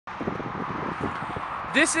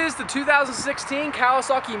This is the 2016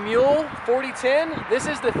 Kawasaki Mule 4010. This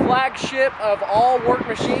is the flagship of all work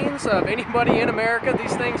machines of anybody in America.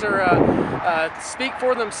 These things are speak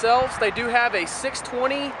for themselves. They do have a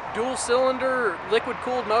 620 dual cylinder liquid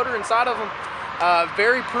cooled motor inside of them.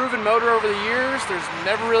 Very proven motor over the years. There's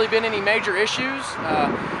never really been any major issues.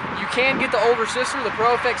 You can get the older sister, the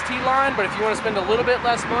Pro FX T line, but if you want to spend a little bit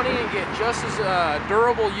less money and get just as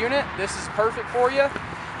durable unit, this is perfect for you.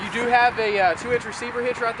 You do have a 2-inch receiver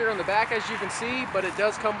hitch right there on the back, as you can see, but it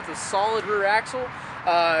does come with a solid rear axle.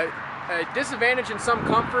 A disadvantage in some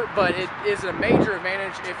comfort, but it is a major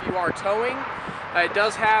advantage if you are towing. It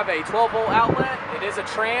does have a 12-volt outlet. It is a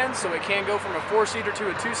trans, so it can go from a 4-seater to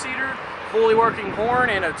a 2-seater, fully working horn,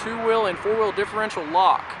 and a 2-wheel and 4-wheel differential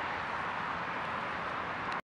lock.